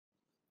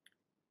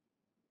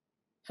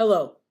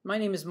Hello, my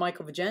name is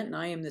Michael Vigent and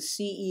I am the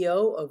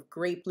CEO of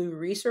Great Blue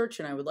Research,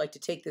 and I would like to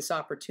take this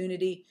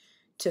opportunity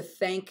to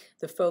thank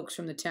the folks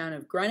from the town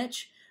of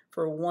Greenwich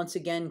for once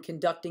again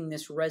conducting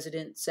this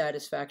resident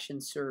satisfaction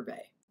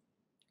survey.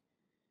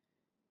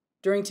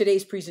 During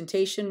today's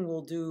presentation,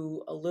 we'll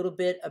do a little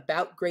bit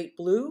about Great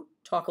Blue,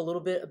 talk a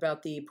little bit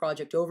about the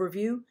project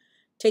overview,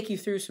 take you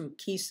through some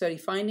key study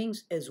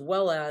findings, as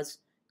well as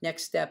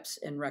next steps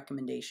and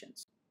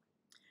recommendations.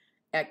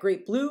 At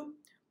Great Blue,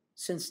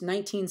 since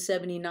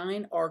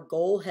 1979, our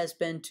goal has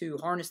been to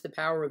harness the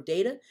power of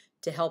data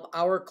to help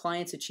our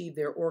clients achieve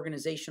their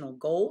organizational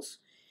goals.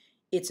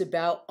 It's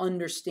about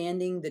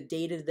understanding the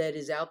data that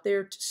is out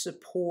there to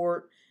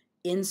support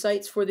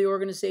insights for the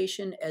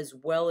organization, as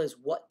well as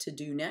what to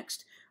do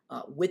next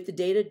with the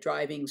data,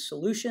 driving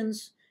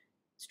solutions,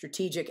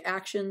 strategic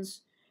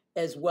actions,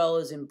 as well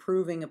as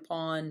improving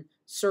upon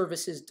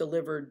services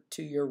delivered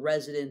to your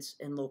residents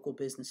and local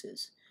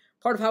businesses.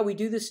 Part of how we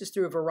do this is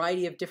through a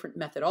variety of different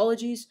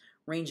methodologies,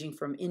 ranging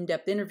from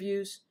in-depth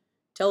interviews,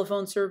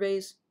 telephone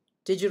surveys,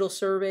 digital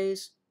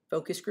surveys,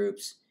 focus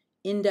groups,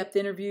 in-depth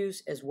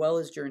interviews, as well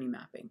as journey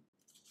mapping.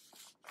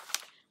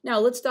 Now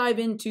let's dive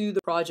into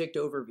the project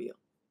overview.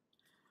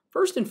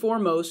 First and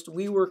foremost,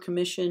 we were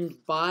commissioned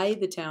by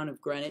the town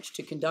of Greenwich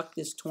to conduct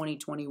this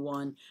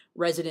 2021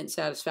 resident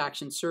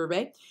satisfaction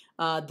survey.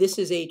 This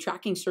is a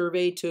tracking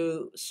survey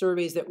to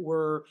surveys that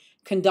were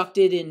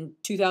conducted in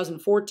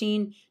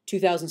 2014,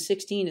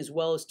 2016, as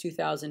well as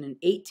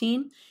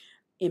 2018.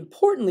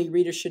 Importantly,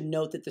 readers should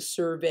note that the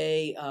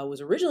survey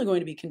was originally going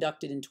to be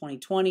conducted in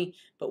 2020,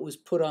 but was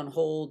put on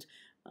hold,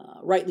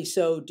 rightly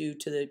so, due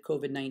to the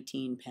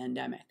COVID-19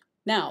 pandemic.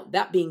 Now,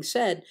 that being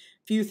said,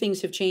 few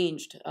things have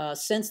changed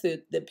since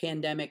the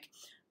pandemic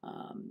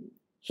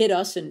hit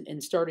us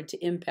and started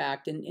to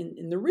impact.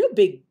 And the real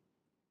big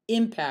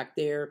impact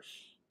there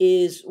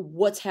is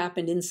what's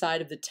happened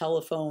inside of the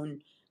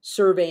telephone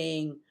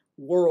surveying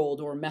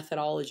world, or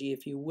methodology,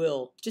 if you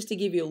will. Just to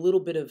give you a little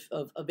bit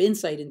of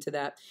insight into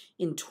that,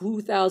 in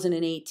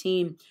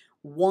 2018,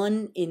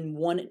 one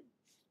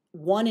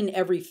in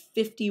every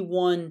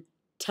 51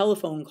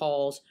 telephone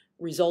calls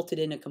resulted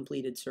in a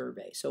completed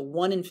survey. So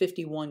 1 in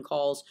 51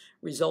 calls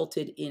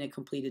resulted in a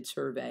completed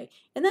survey.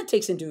 And that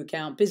takes into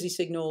account busy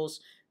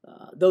signals,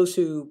 those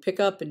who pick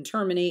up and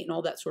terminate and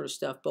all that sort of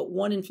stuff. But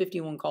 1 in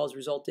 51 calls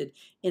resulted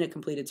in a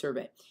completed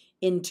survey.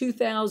 In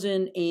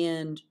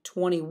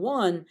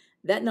 2021,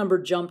 that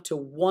number jumped to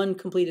 1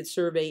 completed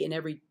survey in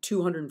every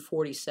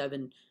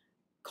 247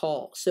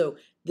 calls. So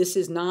this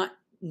is not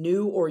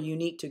new or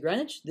unique to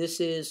Greenwich.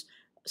 This is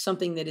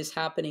something that is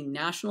happening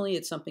nationally.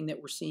 It's something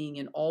that we're seeing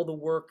in all the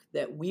work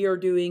that we are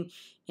doing,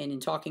 and in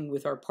talking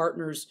with our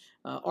partners,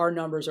 our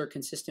numbers are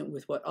consistent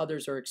with what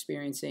others are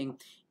experiencing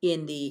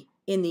in the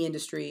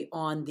industry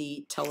on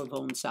the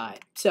telephone side.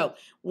 So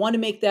want to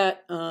make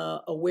that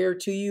aware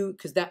to you,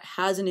 because that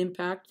has an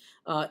impact.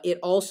 It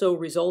also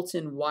results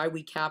in why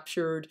we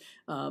captured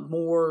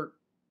more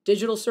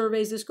digital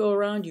surveys this go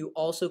around. You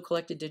also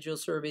collected digital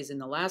surveys in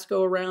the last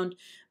go around,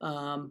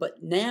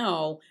 but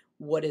now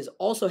what has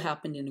also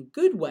happened in a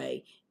good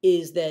way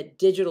is that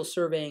digital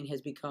surveying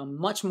has become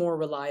much more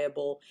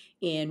reliable,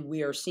 and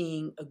we are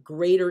seeing a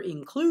greater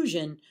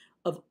inclusion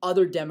of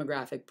other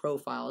demographic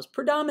profiles,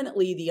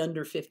 predominantly the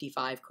under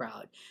 55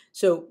 crowd.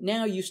 So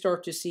now you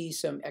start to see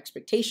some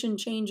expectation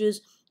changes.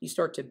 You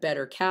start to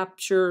better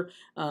capture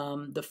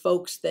the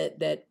folks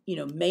that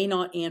may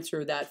not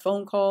answer that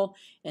phone call,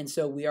 and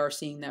so we are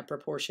seeing that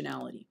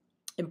proportionality.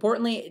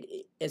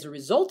 Importantly, as a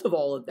result of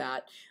all of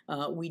that,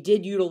 we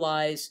did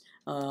utilize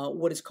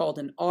what is called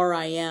an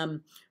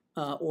RIM,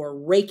 or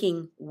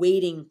raking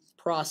weighting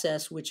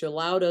process, which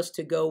allowed us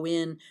to go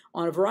in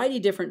on a variety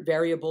of different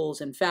variables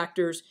and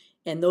factors.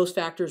 And those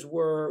factors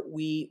were,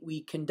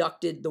 we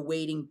conducted the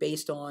weighting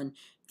based on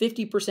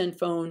 50%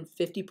 phone,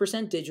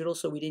 50% digital,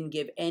 so we didn't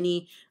give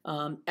any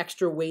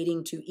extra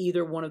weighting to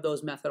either one of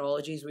those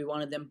methodologies. We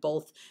wanted them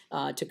both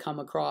to come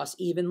across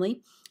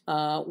evenly.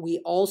 We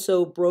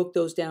also broke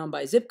those down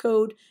by zip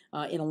code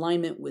in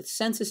alignment with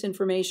census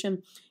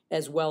information,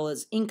 as well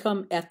as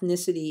income,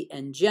 ethnicity,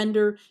 and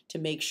gender, to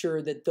make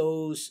sure that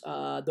those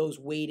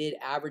weighted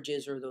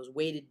averages, or those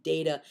weighted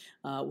data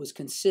was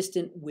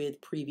consistent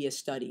with previous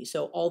studies.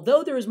 So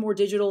although there is more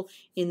digital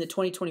in the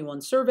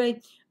 2021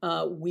 survey,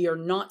 we are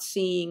not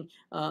seeing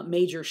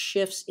major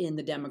shifts in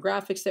the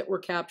demographics that were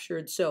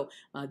captured. So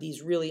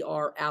these really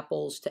are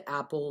apples to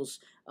apples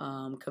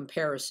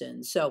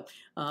comparisons. So,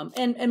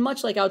 and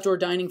much like outdoor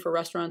dining for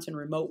restaurants and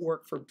remote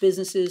work for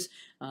businesses,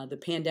 the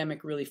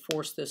pandemic really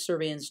forced the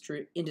survey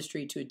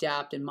industry to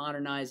adapt and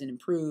modernize and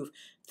improve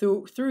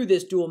through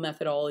this dual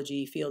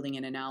methodology, fielding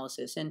and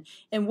analysis. And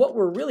what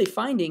we're really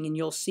finding, and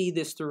you'll see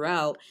this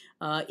throughout,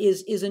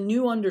 is a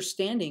new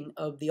understanding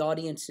of the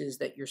audiences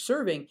that you're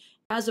serving,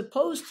 as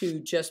opposed to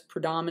just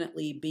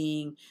predominantly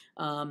being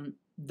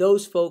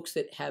those folks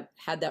that have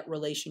had that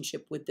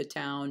relationship with the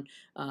town,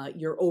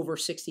 your over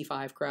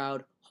 65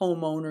 crowd,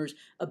 homeowners,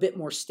 a bit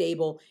more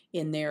stable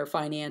in their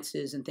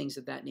finances and things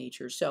of that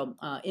nature. So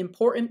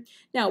important.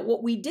 Now,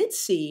 what we did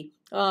see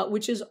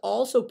which is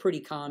also pretty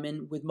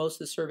common with most of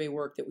the survey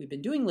work that we've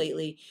been doing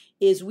lately,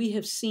 is we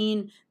have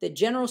seen that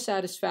general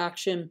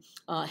satisfaction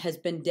has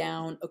been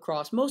down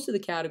across most of the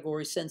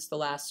categories since the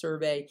last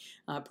survey,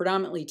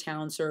 predominantly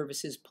town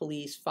services,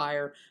 police,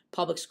 fire,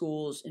 public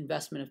schools,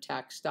 investment of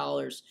tax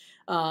dollars.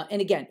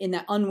 And again, in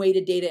that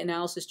unweighted data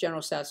analysis,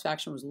 general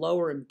satisfaction was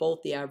lower in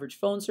both the average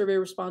phone survey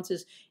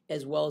responses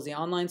as well as the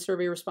online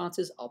survey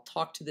responses. I'll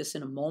talk to this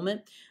in a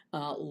moment.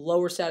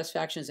 Lower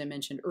satisfaction, as I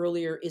mentioned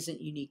earlier, isn't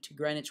unique to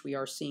Greenwich. We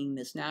are seeing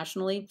this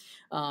nationally.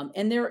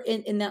 And they're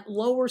in that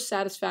lower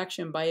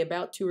satisfaction by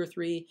about 2 or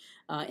 3,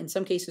 in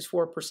some cases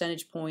 4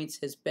 percentage points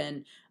has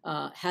been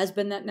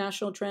that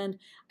national trend.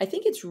 I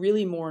think it's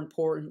really more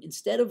important,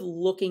 instead of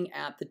looking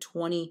at the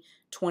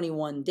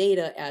 2021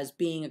 data as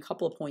being a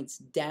couple of points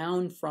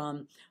down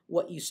from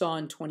what you saw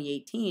in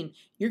 2018,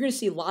 you're going to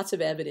see lots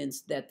of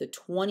evidence that the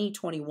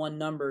 2021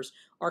 numbers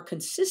are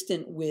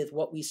consistent with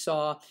what we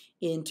saw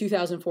in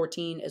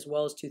 2014 as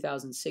well as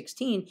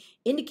 2016,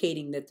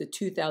 indicating that the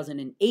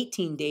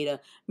 2018 data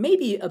may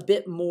be a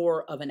bit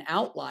more of an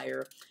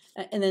outlier.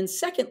 And then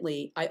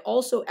secondly, I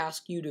also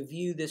ask you to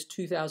view this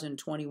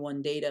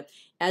 2021 data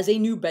as a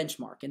new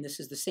benchmark. And this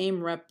is the same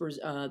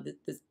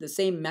the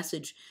same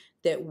message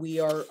that we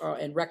are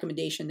and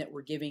recommendation that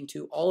we're giving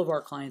to all of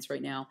our clients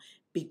right now,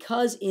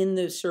 because in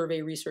the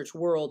survey research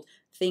world,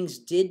 things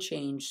did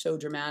change so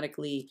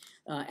dramatically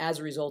as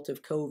a result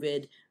of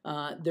COVID.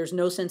 There's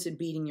no sense in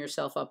beating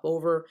yourself up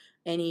over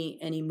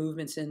any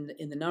movements in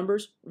the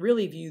numbers.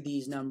 Really view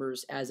these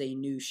numbers as a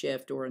new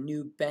shift or a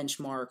new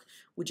benchmark,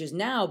 which is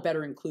now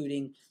better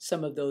including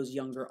some of those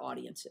younger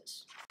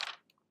audiences.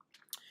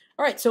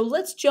 All right, so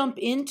let's jump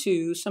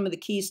into some of the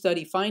key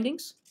study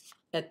findings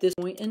at this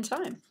point in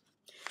time.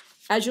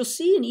 As you'll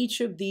see in each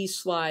of these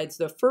slides,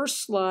 the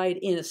first slide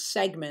in a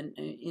segment,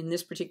 in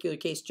this particular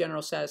case,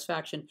 general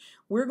satisfaction,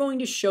 we're going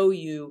to show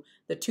you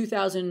the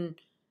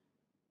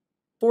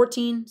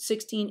 2014,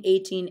 16,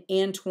 18,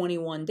 and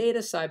 21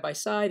 data side by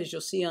side. As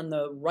you'll see on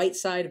the right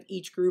side of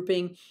each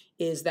grouping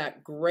is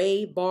that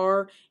gray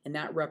bar, and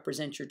that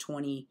represents your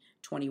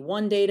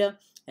 2021 data.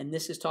 And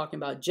this is talking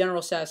about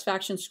general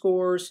satisfaction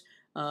scores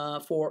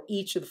for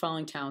each of the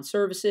following town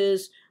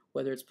services,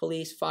 whether it's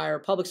police, fire,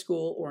 public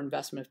school, or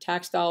investment of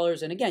tax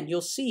dollars. And again,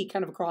 you'll see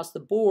kind of across the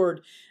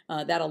board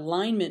that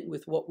alignment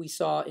with what we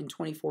saw in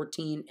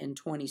 2014 and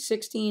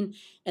 2016.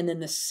 And then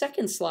the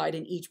second slide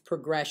in each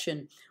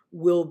progression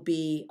will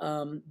be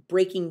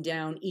breaking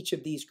down each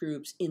of these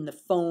groups in the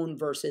phone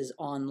versus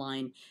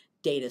online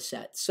data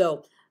set.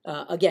 So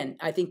again,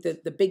 I think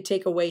that the big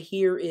takeaway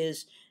here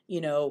is,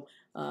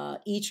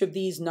 each of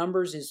these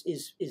numbers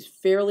is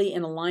fairly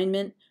in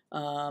alignment,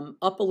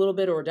 up a little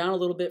bit or down a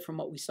little bit from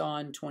what we saw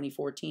in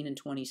 2014 and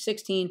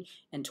 2016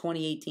 and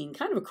 2018,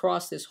 kind of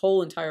across this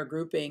whole entire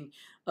grouping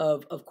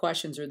of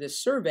questions, or this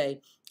survey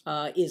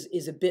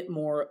is a bit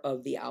more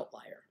of the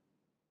outlier.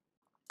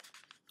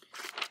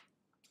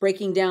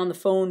 Breaking down the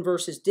phone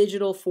versus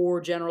digital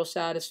for general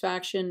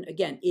satisfaction,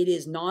 again, it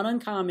is not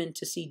uncommon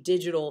to see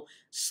digital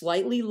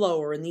slightly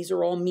lower, and these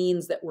are all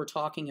means that we're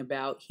talking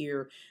about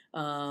here.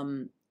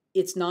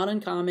 It's not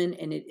uncommon,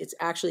 and it's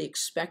actually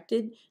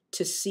expected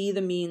to see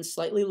the mean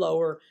slightly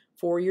lower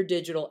for your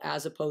digital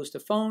as opposed to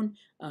phone,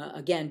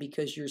 again,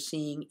 because you're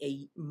seeing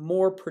a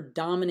more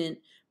predominant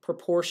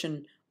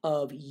proportion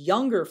of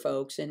younger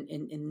folks, and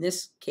in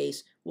this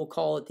case, we'll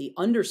call it the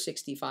under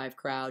 65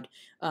 crowd,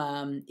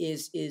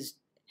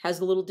 has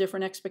a little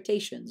different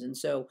expectations. And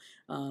so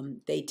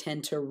they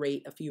tend to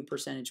rate a few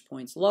percentage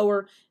points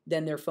lower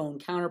than their phone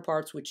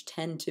counterparts, which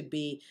tend to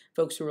be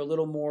folks who are a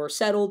little more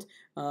settled,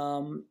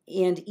 and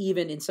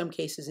even in some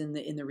cases in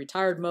the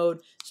retired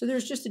mode. So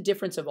there's just a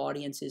difference of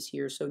audiences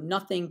here. So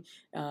nothing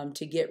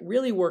to get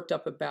really worked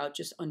up about,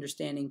 just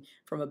understanding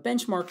from a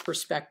benchmark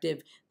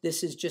perspective,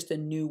 this is just a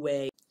new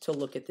way to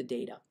look at the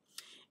data.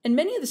 And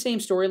many of the same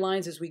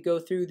storylines as we go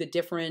through the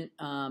different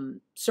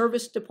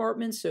service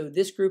departments. So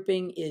this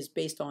grouping is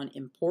based on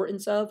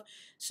importance of.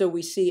 So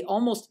we see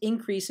almost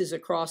increases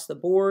across the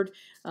board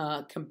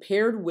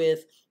compared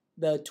with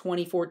the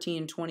 2014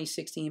 and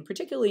 2016,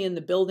 particularly in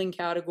the building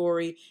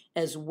category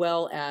as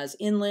well as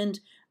inland.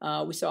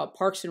 We saw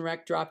Parks and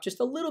Rec drop just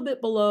a little bit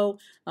below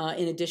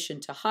in addition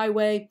to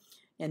highway.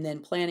 And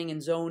then planning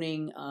and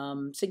zoning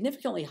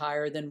significantly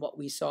higher than what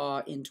we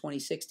saw in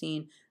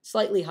 2016,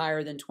 slightly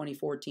higher than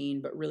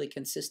 2014, but really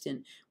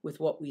consistent with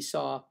what we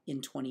saw in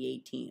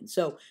 2018.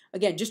 So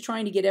again, just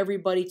trying to get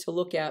everybody to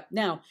look at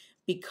now,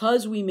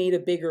 because we made a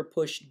bigger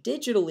push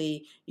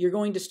digitally, you're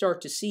going to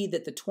start to see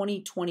that the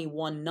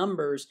 2021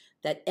 numbers,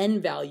 that N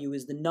value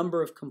is the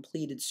number of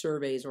completed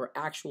surveys or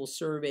actual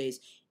surveys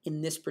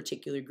in this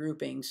particular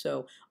grouping.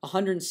 So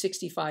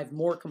 165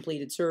 more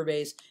completed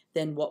surveys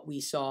than what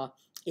we saw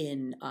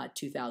in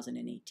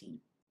 2018.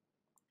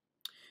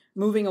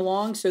 Moving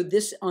along, so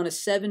this on a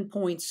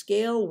 7-point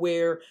scale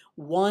where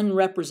 1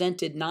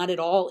 represented not at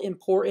all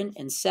important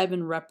and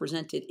 7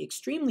 represented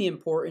extremely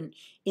important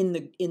in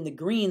the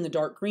green, the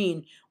dark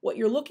green, what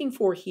you're looking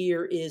for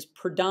here is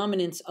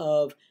predominance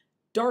of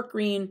dark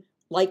green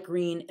light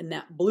green, and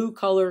that blue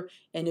color.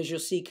 And as you'll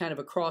see kind of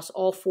across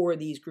all four of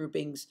these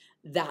groupings,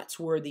 that's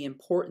where the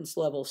importance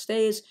level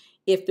stays.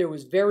 If there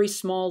was very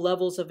small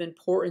levels of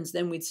importance,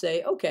 then we'd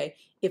say, okay,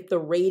 if the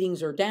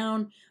ratings are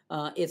down,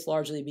 it's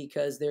largely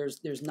because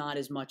there's not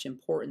as much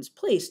importance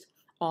placed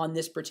on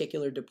this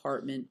particular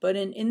department. But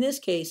in this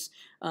case,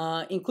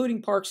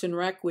 including Parks and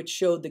Rec, which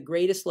showed the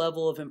greatest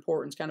level of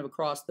importance kind of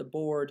across the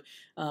board,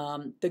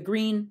 the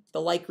green, the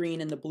light green,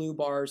 and the blue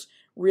bars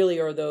really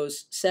are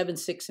those 7,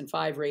 6, and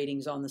 5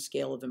 ratings on the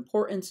scale of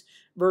importance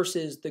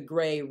versus the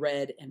gray,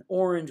 red, and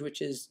orange,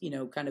 which is, you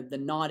know, kind of the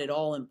not at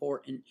all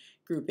important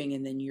grouping,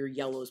 and then your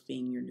yellows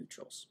being your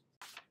neutrals.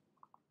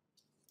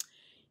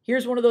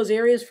 Here's one of those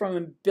areas from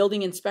a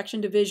building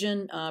inspection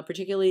division,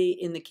 particularly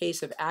in the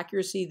case of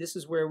accuracy. This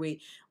is where we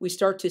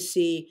start to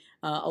see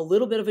a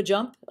little bit of a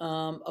jump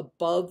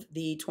above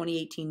the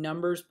 2018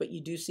 numbers, but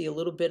you do see a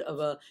little bit of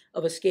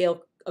a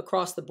scale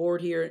across the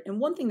board here. And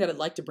one thing that I'd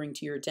like to bring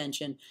to your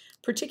attention,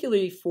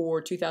 particularly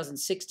for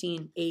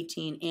 2016,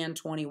 18, and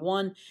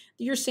 21,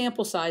 your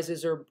sample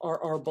sizes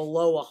are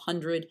below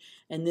 100,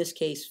 in this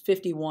case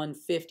 51,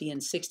 50,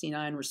 and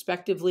 69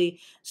 respectively.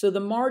 So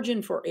the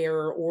margin for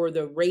error or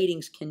the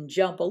ratings can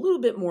jump a little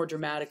bit more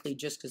dramatically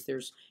just because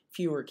there's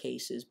fewer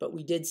cases. But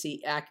we did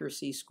see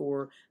accuracy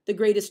score the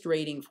greatest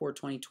rating for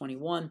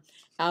 2021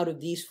 out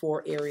of these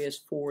 4 areas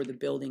for the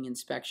building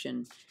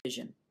inspection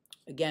division.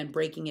 Again,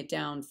 breaking it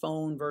down,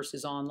 phone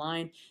versus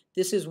online.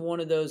 This is one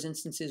of those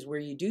instances where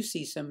you do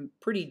see some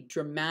pretty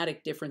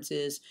dramatic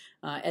differences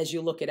as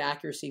you look at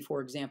accuracy. For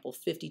example,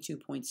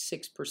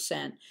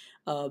 52.6%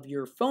 of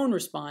your phone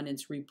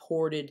respondents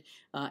reported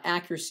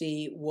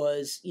accuracy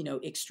was, you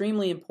know,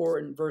 extremely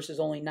important versus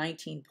only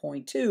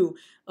 19.2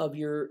 of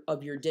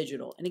your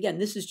digital. And again,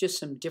 this is just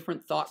some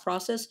different thought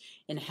process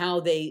and how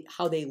they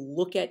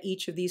look at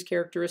each of these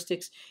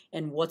characteristics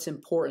and what's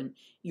important.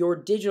 Your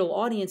digital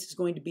audience is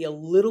going to be a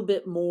little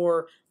bit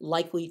more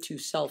likely to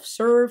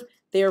self-serve.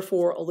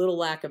 Therefore, a little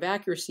lack of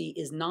accuracy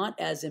is not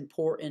as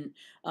important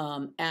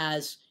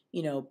as,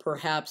 you know,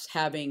 perhaps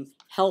having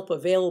help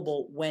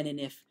available when and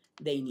if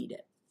they need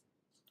it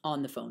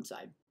on the phone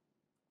side.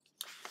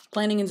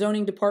 Planning and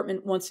Zoning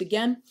Department, once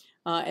again,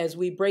 as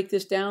we break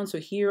this down, so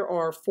here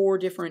are 4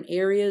 different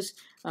areas.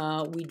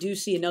 We do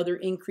see another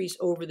increase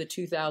over the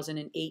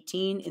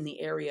 2018 in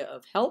the area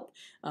of help,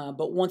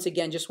 but once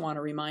again, just want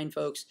to remind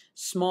folks,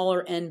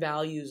 smaller n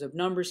values of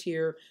numbers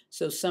here,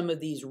 so some of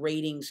these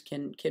ratings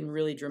can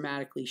really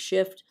dramatically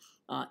shift.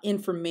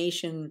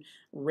 Information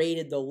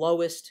rated the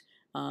lowest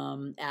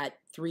at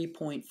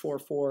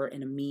 3.44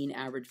 and a mean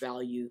average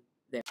value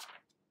there.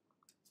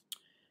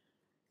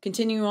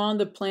 Continuing on,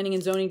 the Planning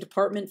and Zoning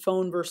Department,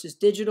 phone versus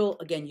digital.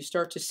 Again, you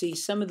start to see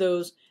some of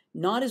those,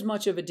 not as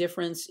much of a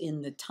difference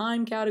in the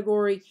time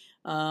category,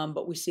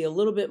 but we see a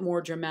little bit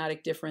more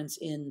dramatic difference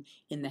in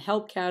the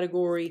help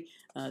category.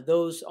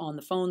 Those on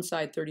the phone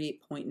side,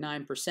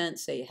 38.9%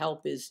 say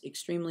help is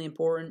extremely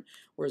important,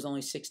 whereas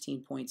only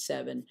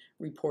 16.7%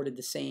 reported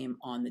the same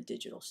on the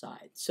digital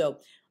side. So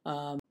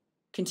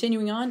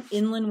continuing on,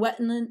 inland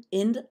wetland,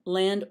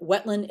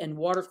 and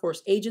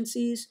watercourse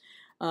agencies.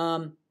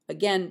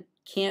 Again,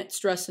 can't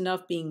stress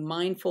enough being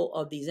mindful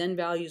of these n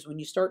values. When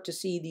you start to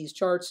see these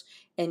charts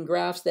and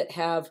graphs that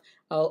have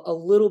a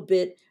little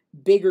bit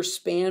bigger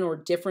span or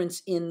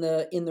difference in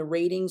the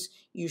ratings,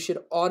 you should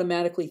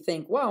automatically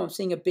think, wow, I'm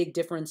seeing a big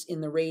difference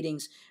in the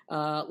ratings.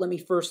 Let me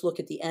first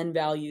look at the n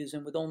values,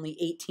 and with only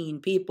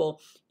 18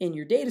 people in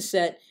your data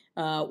set,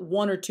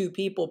 1 or 2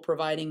 people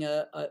providing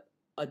a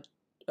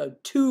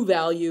 2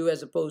 value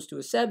as opposed to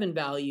a 7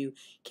 value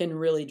can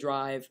really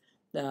drive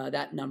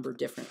that number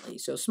differently.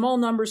 So small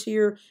numbers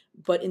here,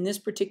 but in this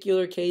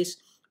particular case,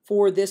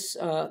 for this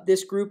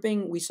this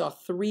grouping, we saw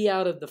 3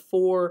 out of the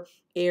 4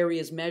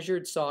 areas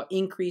measured saw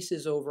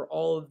increases over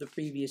all of the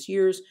previous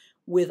years,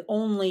 with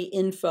only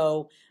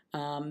info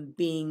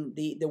being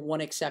the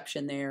one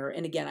exception there.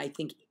 And again, I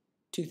think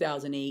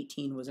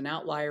 2018 was an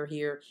outlier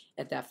here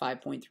at that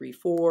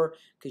 5.34,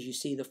 because you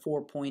see the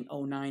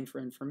 4.09 for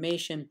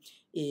information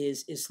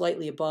is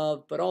slightly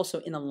above, but also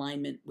in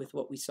alignment with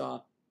what we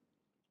saw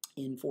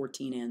in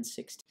 14 and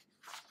 16.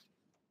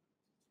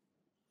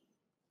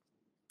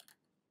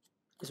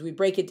 As we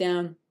break it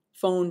down,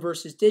 phone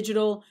versus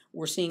digital,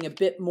 we're seeing a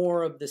bit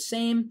more of the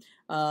same.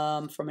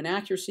 From an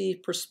accuracy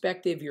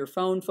perspective, your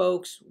phone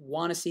folks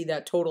want to see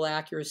that total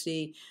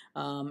accuracy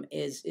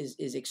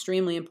is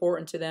extremely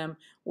important to them,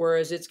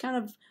 whereas it's kind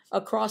of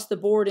across the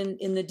board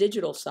in the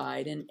digital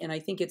side. And I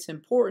think it's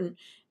important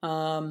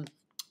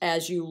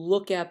as you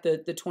look at the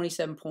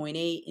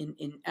 27.8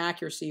 in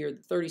accuracy or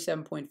the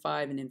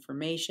 37.5 in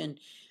information.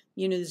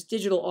 You know, this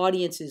digital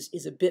audience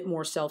is a bit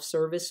more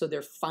self-service, so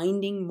they're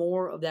finding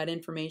more of that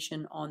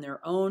information on their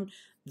own,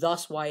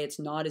 thus why it's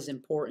not as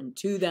important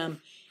to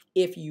them.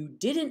 If you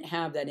didn't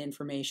have that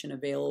information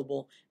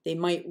available, they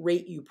might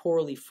rate you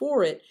poorly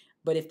for it,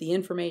 but if the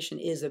information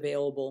is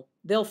available,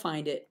 they'll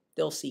find it,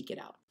 they'll seek it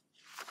out.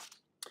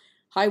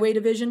 Highway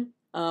division,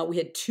 we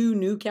had 2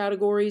 new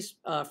categories,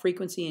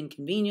 frequency and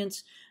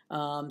convenience.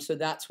 So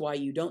that's why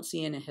you don't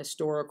see in a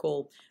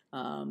historical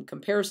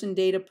comparison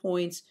data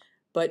points,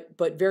 but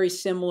very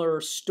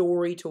similar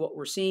story to what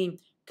we're seeing.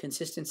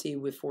 Consistency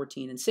with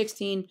 14 and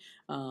 16,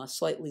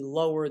 slightly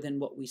lower than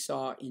what we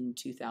saw in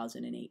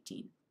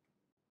 2018.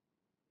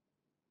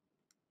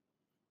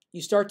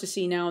 You start to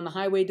see now in the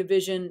highway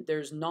division,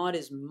 there's not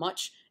as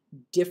much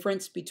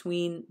difference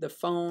between the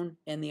phone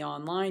and the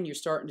online. You're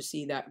starting to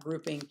see that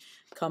grouping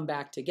come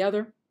back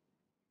together.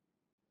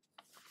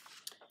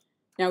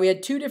 Now, we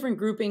had two different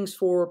groupings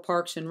for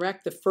Parks and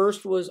Rec. The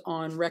first was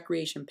on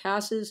recreation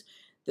passes.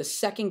 The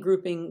second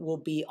grouping will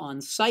be on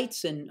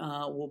sites, and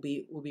we'll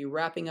be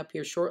wrapping up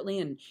here shortly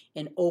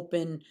and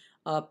open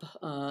up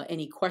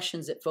any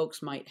questions that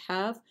folks might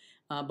have.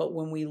 But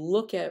when we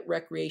look at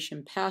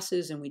recreation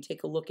passes and we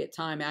take a look at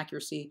time,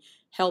 accuracy,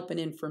 help, and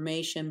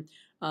information,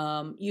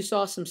 you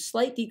saw some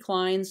slight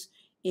declines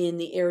in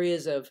the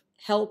areas of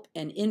help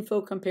and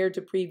info compared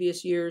to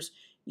previous years.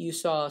 You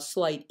saw a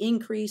slight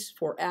increase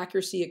for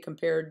accuracy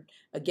compared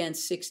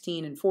against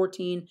 16 and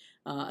 14.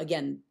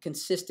 Again,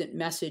 consistent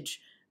message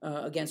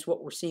against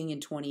what we're seeing in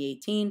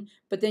 2018.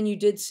 But then you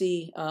did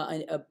see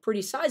a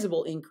pretty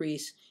sizable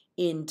increase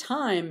in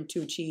time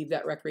to achieve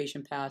that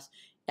recreation pass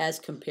as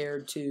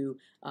compared to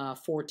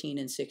 14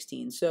 and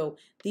 16. So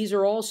these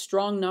are all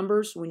strong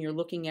numbers when you're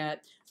looking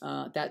at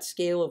that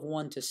scale of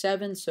 1 to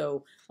 7.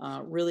 So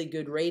really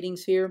good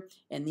ratings here.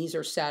 And these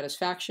are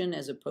satisfaction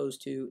as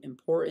opposed to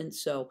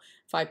importance. So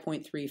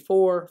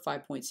 5.34,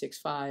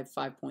 5.65,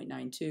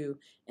 5.92,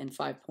 and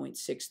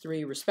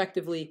 5.63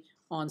 respectively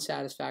on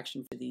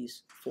satisfaction for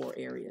these 4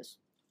 areas.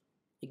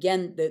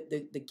 Again,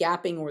 the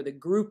gapping or the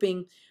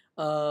grouping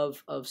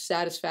of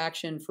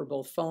satisfaction for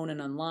both phone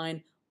and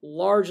online,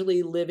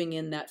 largely living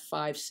in that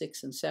 5,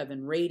 6, and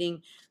 7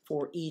 rating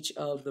for each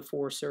of the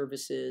 4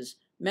 services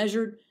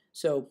measured.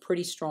 So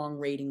pretty strong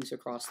ratings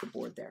across the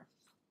board there.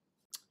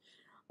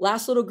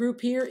 Last little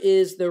group here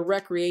is the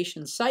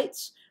recreation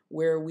sites,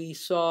 where we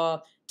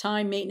saw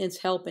time, maintenance,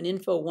 help, and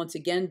info once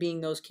again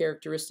being those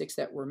characteristics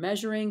that we're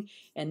measuring.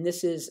 And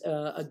this is,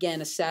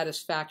 again, a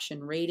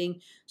satisfaction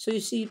rating. So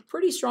you see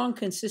pretty strong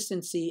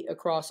consistency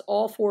across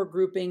all 4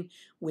 grouping,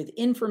 with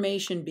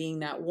information being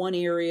that one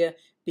area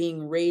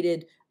being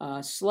rated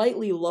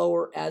slightly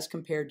lower as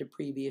compared to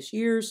previous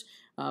years,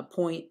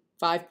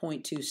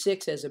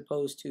 5.26 as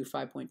opposed to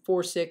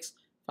 5.46,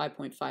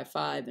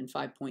 5.55, and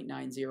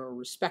 5.90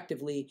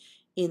 respectively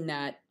in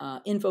that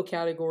info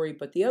category.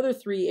 But the other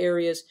 3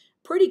 areas,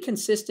 pretty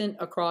consistent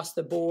across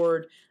the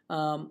board,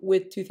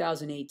 with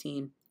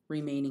 2018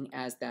 remaining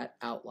as that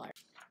outlier.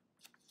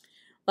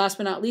 Last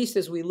but not least,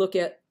 as we look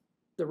at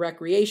the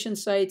recreation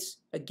sites,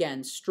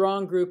 again,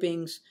 strong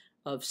groupings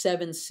of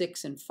 7,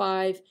 6, and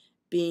 5,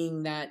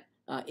 being that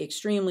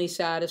extremely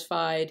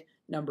satisfied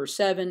number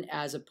 7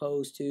 as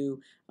opposed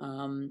to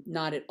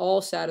not at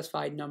all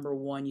satisfied number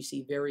 1. You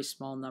see very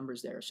small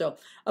numbers there. So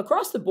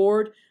across the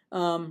board,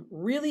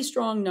 really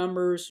strong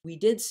numbers. We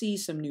did see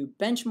some new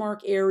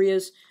benchmark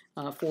areas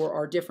for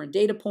our different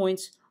data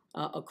points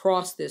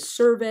across this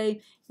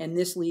survey, and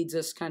this leads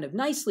us kind of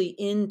nicely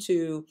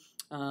into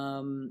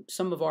some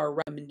of our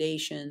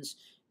recommendations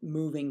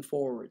moving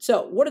forward.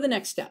 So what are the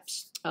next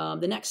steps?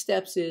 The next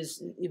steps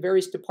is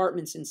various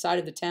departments inside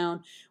of the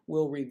town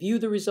will review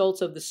the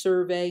results of the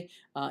survey,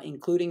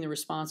 including the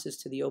responses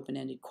to the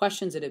open-ended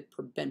questions that have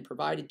been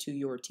provided to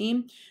your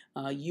team.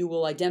 You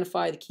will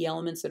identify the key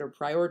elements that are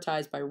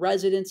prioritized by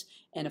residents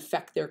and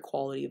affect their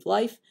quality of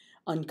life,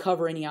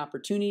 uncover any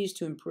opportunities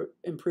to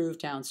improve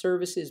town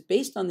services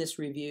based on this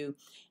review,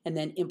 and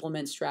then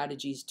implement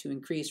strategies to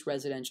increase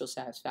residential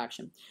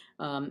satisfaction.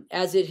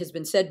 As it has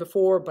been said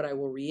before, but I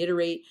will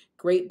reiterate,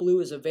 Great Blue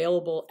is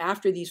available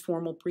after these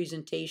formal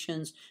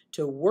presentations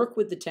to work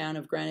with the town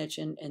of Greenwich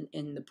and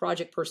the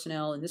project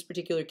personnel in this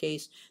particular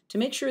case to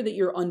make sure that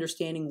you're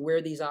understanding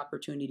where these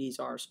opportunities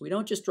are. So we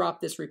don't just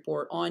drop this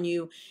report on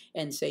you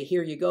and say,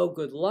 here you go,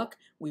 good luck.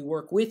 We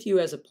work with you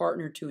as a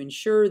partner to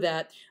ensure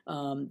that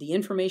the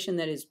information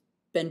that has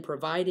been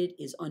provided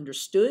is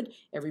understood.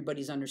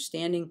 Everybody's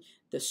understanding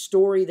the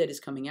story that is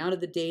coming out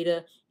of the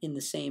data in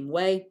the same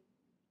way.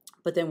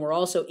 But then we're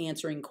also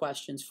answering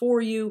questions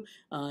for you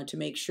to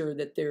make sure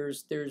that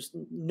there's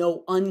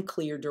no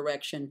unclear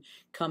direction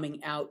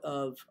coming out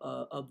of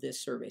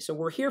this survey. So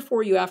we're here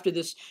for you after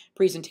this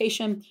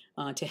presentation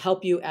to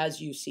help you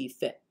as you see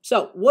fit.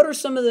 So what are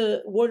some of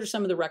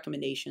the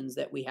recommendations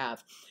that we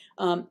have?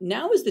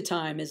 Now is the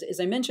time, as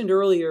I mentioned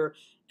earlier,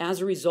 as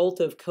a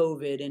result of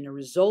COVID and a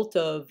result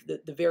of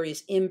the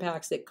various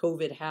impacts that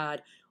COVID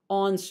had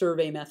on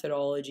survey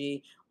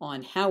methodology,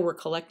 on how we're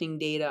collecting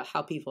data,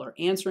 how people are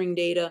answering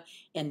data,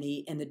 and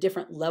the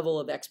different level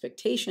of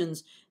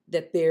expectations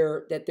that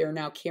they're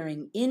now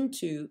carrying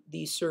into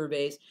these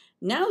surveys.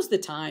 Now's the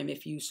time,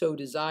 if you so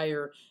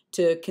desire,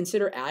 to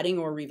consider adding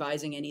or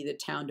revising any of the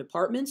town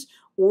departments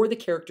or the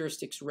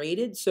characteristics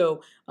rated.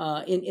 So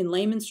in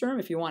layman's term,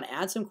 if you want to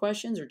add some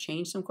questions or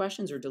change some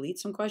questions or delete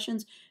some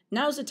questions,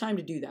 now's the time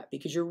to do that,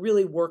 because you're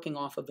really working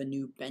off of a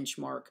new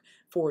benchmark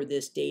for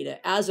this data,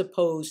 as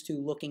opposed to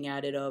looking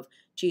at it of,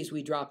 geez,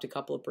 we dropped a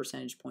couple of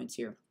percentage points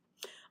here.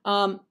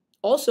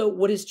 Also,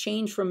 what has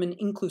changed from an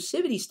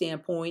inclusivity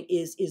standpoint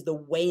is the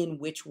way in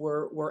which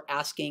we're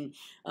asking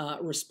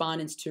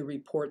respondents to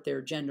report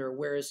their gender.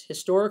 Whereas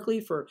historically,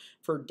 for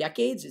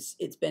decades,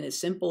 it's been as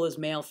simple as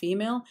male,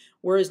 female.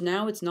 Whereas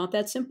now it's not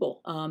that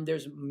simple.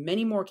 There's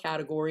many more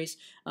categories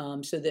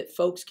so that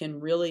folks can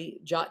really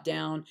jot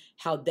down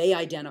how they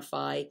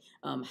identify,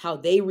 how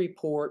they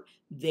report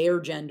their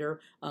gender,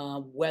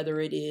 whether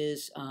it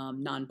is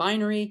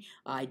non-binary,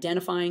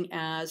 identifying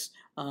as,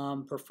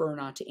 prefer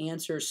not to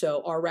answer.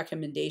 So our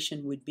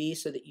recommendation would be,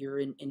 so that you're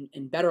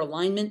in better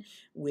alignment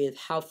with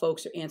how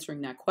folks are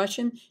answering that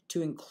question,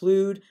 to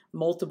include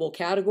multiple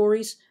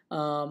categories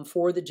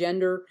for the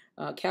gender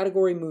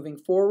category moving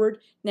forward.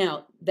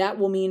 Now, that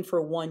will mean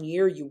for 1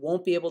 year you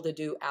won't be able to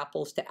do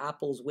apples to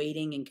apples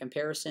weighting and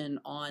comparison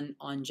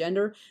on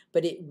gender,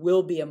 but it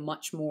will be a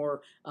much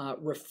more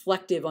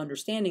reflective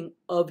understanding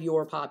of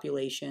your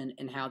population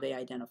and how they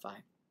identify.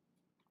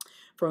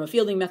 From a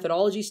fielding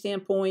methodology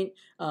standpoint,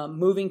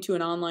 moving to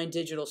an online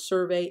digital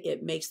survey,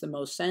 it makes the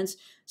most sense.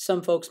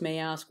 Some folks may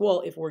ask,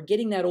 well, if we're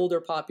getting that older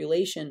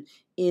population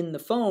in the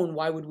phone,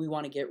 why would we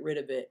want to get rid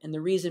of it? And the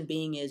reason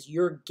being is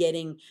you're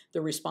getting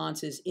the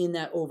responses in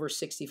that over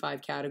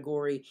 65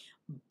 category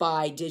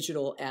by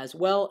digital as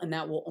well, and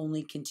that will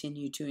only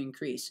continue to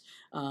increase.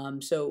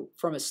 So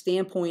from a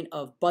standpoint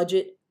of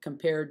budget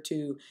compared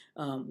to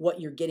what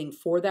you're getting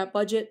for that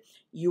budget,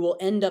 you will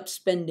end up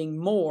spending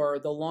more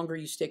the longer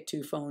you stick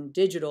to phone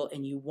digital,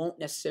 and you won't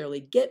necessarily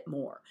get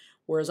more.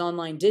 Whereas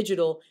online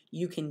digital,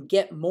 you can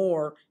get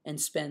more and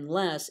spend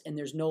less, and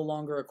there's no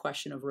longer a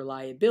question of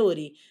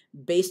reliability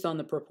based on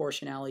the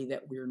proportionality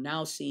that we're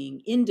now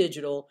seeing in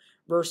digital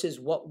versus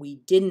what we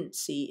didn't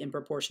see in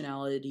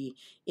proportionality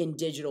in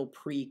digital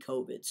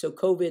pre-COVID. So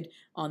COVID,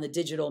 on the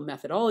digital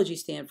methodology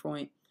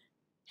standpoint,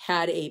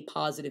 had a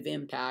positive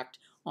impact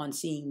on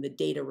seeing the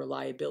data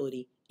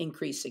reliability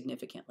increase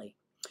significantly.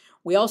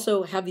 We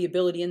also have the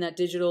ability in that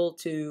digital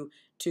to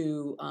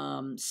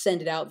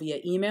send it out via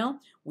email.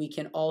 We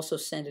can also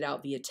send it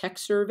out via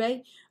text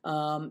survey.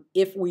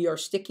 If we are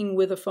sticking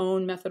with a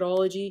phone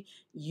methodology,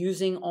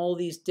 using all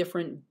these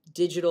different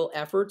digital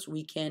efforts,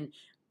 we can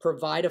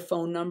provide a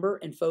phone number,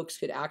 and folks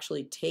could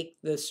actually take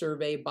the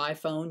survey by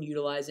phone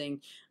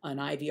utilizing an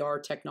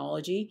IVR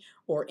technology,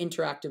 or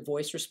interactive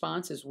voice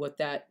response is what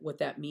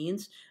that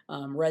means.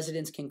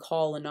 Residents can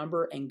call a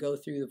number and go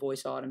through the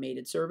voice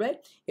automated survey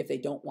if they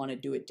don't want to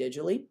do it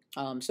digitally.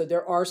 So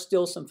there are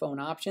still some phone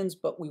options,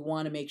 but we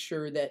want to make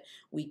sure that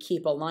we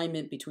keep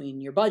alignment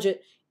between your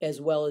budget as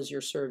well as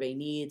your survey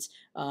needs.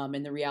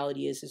 And the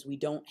reality is we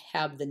don't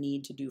have the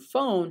need to do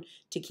phone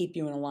to keep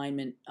you in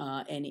alignment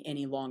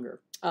any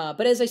longer.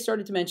 But as I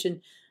started to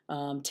mention,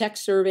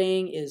 text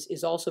surveying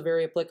is also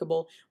very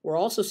applicable. We're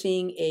also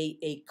seeing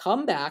a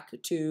comeback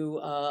to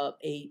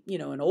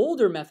an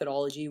older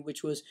methodology,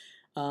 which was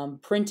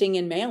printing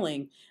and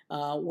mailing,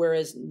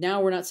 whereas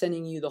now we're not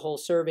sending you the whole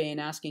survey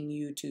and asking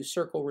you to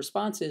circle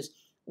responses.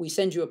 We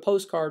send you a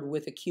postcard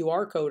with a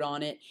QR code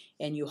on it,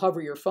 and you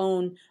hover your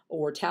phone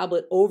or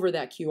tablet over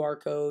that QR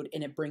code,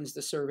 and it brings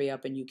the survey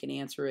up, and you can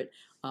answer it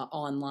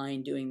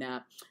online doing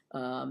that.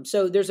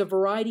 So there's a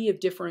variety of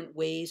different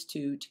ways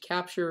to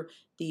capture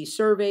these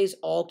surveys,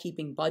 all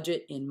keeping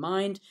budget in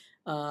mind.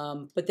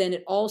 But then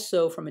it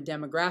also, from a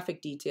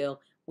demographic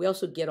detail, we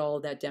also get all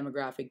of that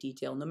demographic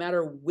detail. No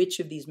matter which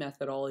of these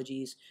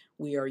methodologies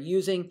we are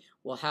using,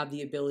 we'll have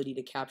the ability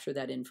to capture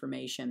that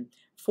information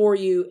for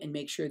you and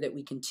make sure that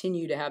we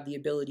continue to have the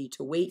ability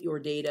to weight your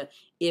data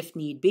if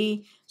need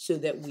be, so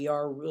that we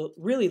are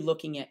really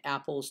looking at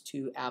apples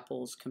to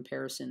apples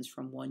comparisons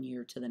from 1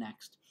 year to the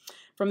next.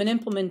 From an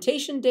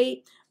implementation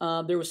date,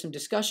 there was some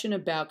discussion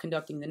about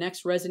conducting the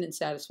next resident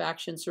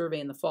satisfaction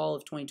survey in the fall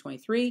of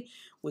 2023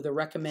 with a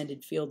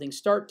recommended fielding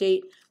start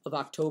date of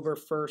October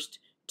 1st,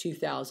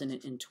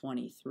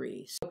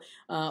 2023. So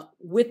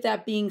with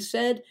that being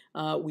said,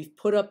 we've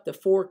put up the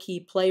 4 key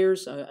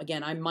players.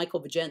 Again, I'm Michael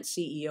Vigent,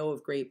 CEO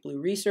of Great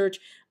Blue Research.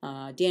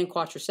 Dan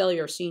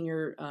Quattroselli, our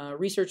Senior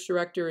Research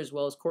Director, as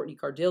well as Courtney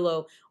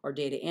Cardillo, our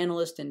Data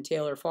Analyst, and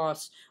Taylor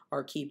Foss,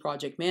 our Key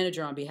Project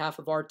Manager. On behalf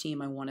of our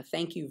team, I want to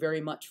thank you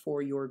very much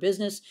for your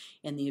business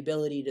and the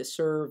ability to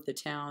serve the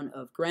town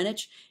of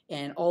Greenwich.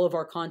 And all of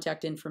our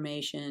contact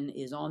information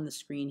is on the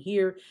screen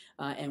here,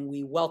 and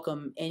we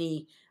welcome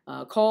any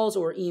calls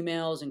or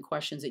emails and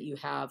questions that you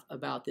have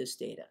about this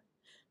data.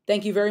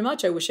 Thank you very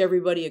much. I wish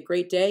everybody a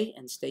great day,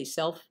 and stay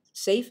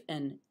safe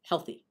and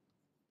healthy.